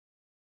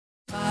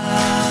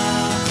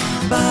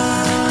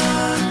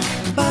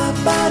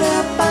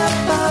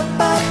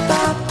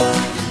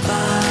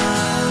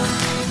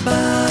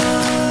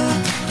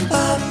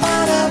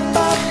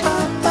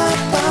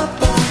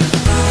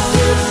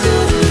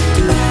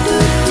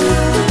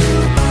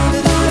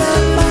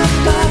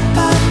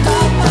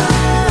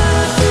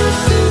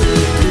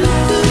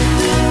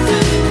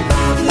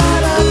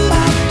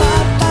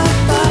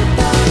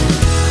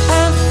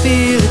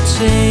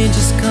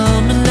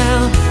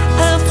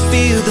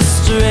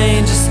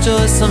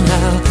Joy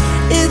somehow.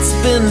 It's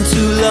been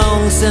too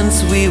long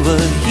since we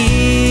were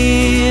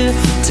here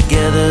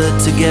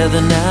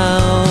together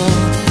now.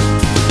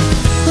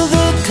 The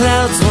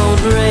clouds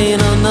won't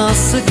rain on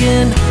us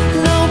again.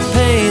 No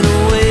pain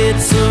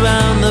awaits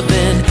around the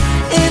bend.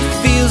 It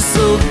feels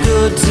so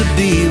good to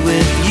be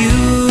with you.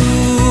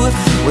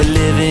 We're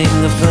living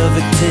a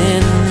perfect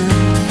 10.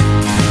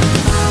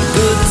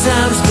 Good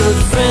times, good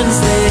friends,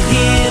 they're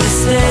here to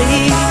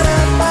stay.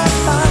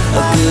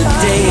 A good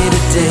day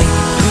today.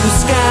 Blue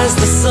skies,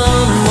 the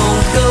sun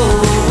won't go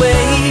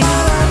away.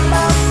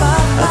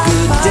 A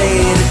good day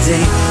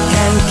today.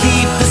 Can't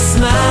keep the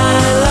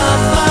smile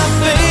off my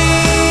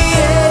face.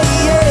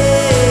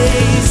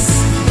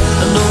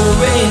 No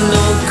rain,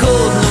 no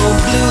cold, no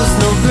blues,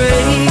 no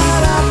gray.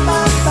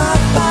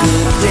 A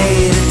good day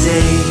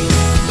today.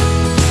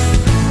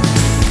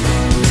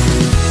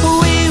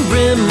 We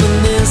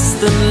reminisce,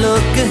 then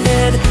look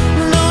ahead.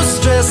 No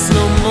stress,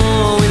 no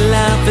more, we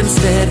laugh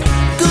instead.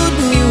 Good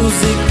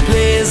music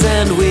plays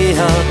and we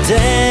all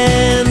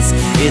dance.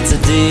 It's a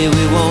day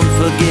we won't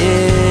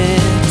forget.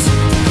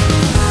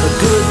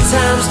 Good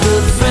times,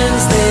 good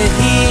friends, they're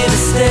here to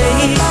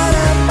stay.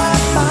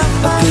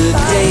 A good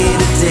day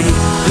today.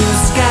 Blue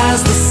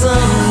skies, the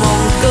sun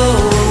won't go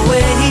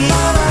away.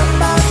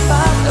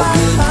 A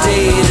good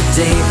day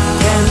today.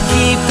 Can't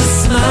keep the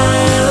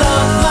smile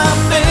off my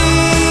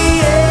face.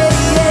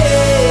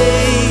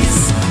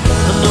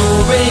 No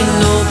rain,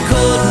 no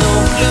cold, no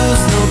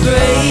blues, no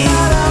gray.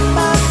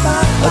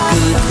 A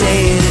good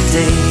day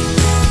today.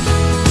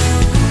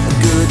 A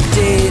good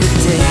day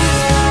today.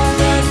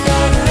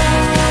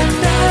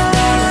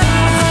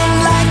 I'm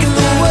liking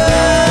the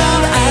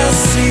world I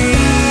see.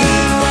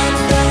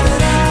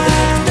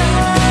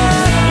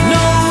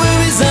 No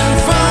worries in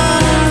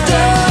front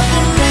of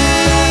me.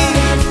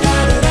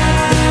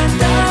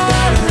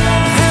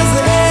 Has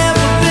there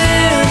ever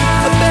been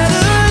a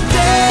better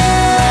day?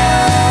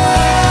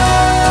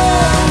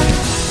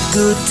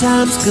 Good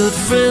times, good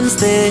friends,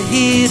 they're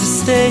here to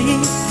stay.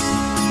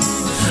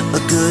 A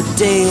good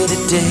day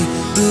today.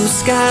 Blue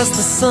skies,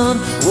 the sun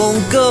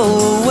won't go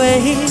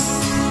away.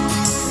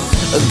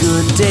 A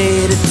good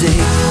day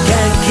today.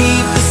 Can't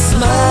keep the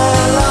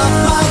smile off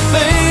my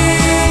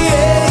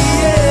face.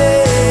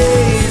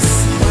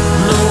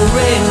 No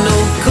rain, no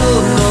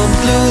cold, no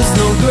blues,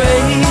 no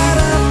gray.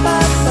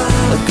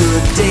 A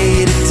good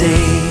day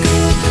today.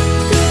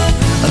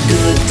 A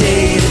good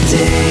day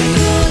today.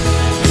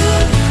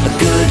 A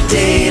good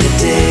day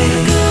today.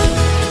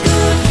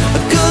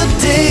 A good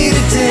day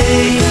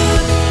today.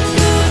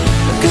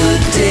 A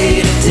good day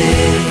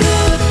today.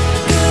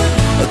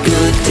 A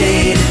good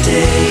day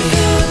today.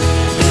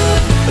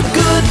 A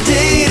good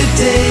day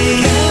today.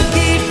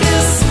 Keep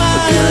your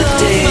smile. A good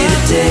day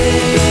today.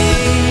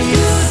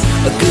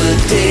 A good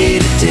day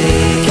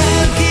today.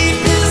 Can't keep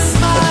your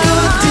smile. A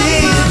good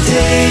day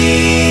today.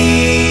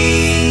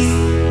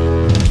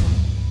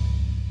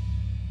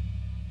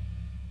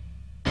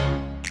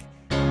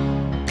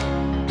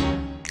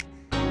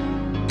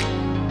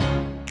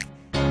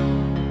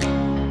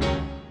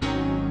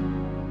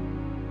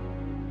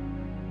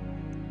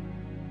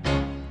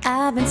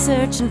 I've been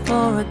searching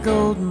for a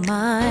gold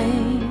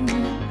mine,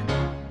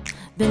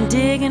 been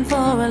digging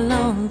for a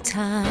long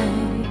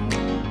time,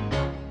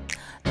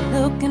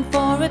 looking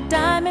for a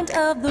diamond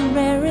of the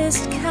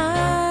rarest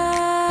kind.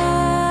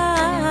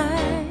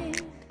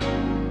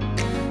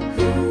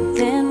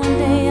 Then one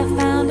day I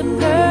found a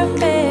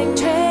perfect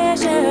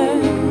treasure,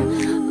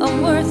 a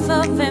worth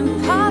of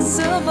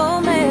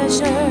impossible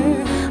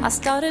measure. I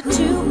started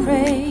to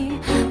pray,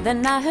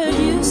 then I heard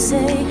you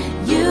say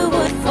you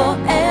would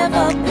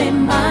forever be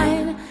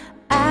mine.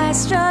 I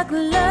struck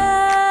love.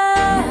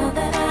 Now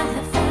that I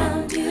have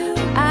found you,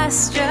 I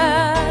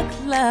struck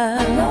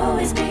love. I'll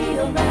always be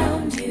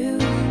around you.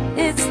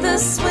 It's the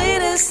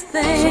sweetest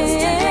thing, just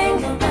to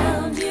hang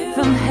around you,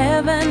 from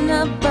heaven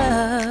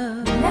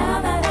above.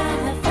 Now that I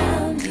have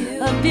found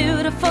you, a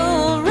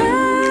beautiful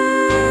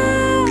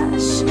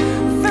rush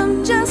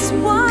from just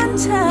one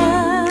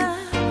touch.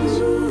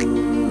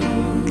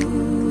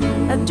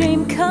 A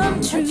dream come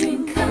true.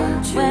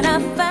 When I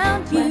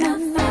found you,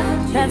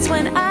 that's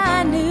when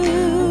I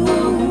knew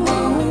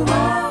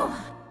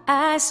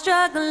I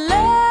struck love.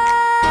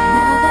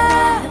 Now that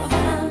I have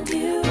found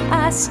you,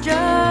 I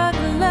struck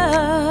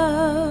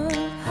love.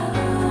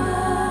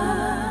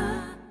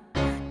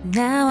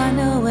 Now I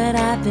know what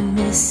I've been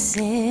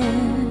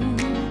missing,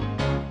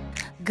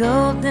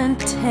 golden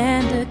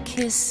tender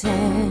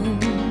kissing.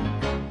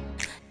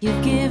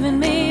 You've given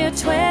me a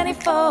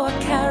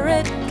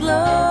 24-karat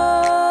glow.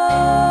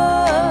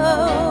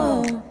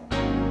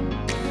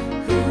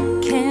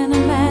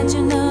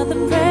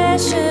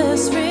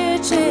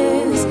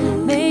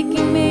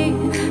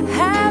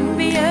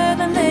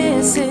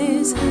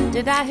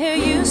 did I hear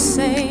you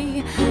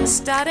say,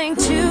 starting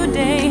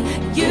today,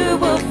 you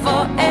will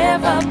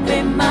forever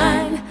be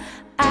mine.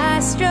 I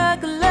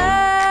struck love.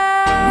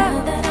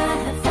 Now that I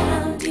have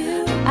found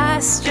you, I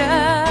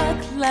struck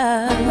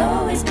love. I'll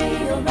always be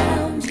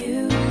around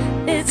you.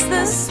 It's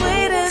the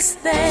sweetest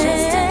thing,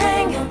 just to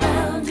hang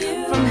around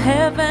you from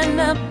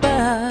heaven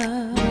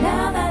above.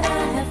 Now that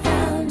I have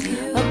found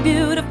you, a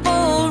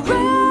beautiful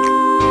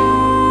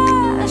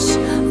rush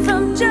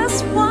from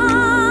just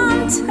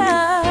one touch.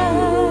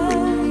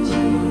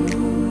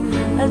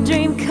 A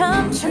dream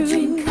come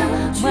true,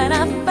 when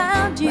I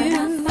found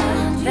you,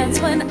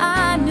 that's when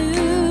I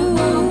knew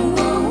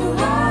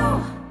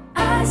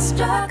I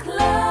struck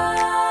love.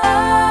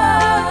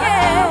 Oh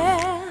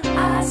yeah,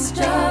 I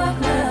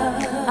struck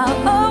love.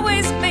 I'll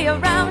always be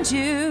around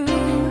you.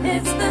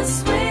 It's the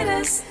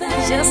sweetest thing,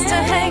 just to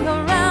hang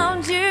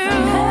around you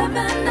from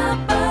heaven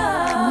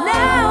above.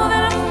 Now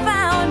that I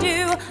found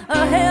you,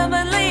 a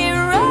heavenly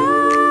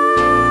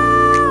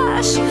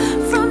rush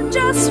from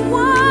just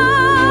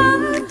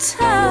one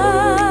touch.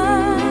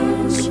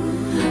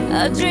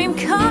 A dream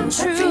come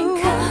true,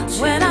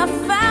 when I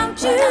found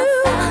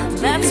you,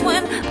 that's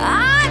when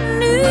I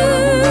knew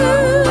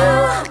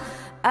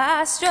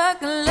I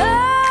struck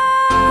love.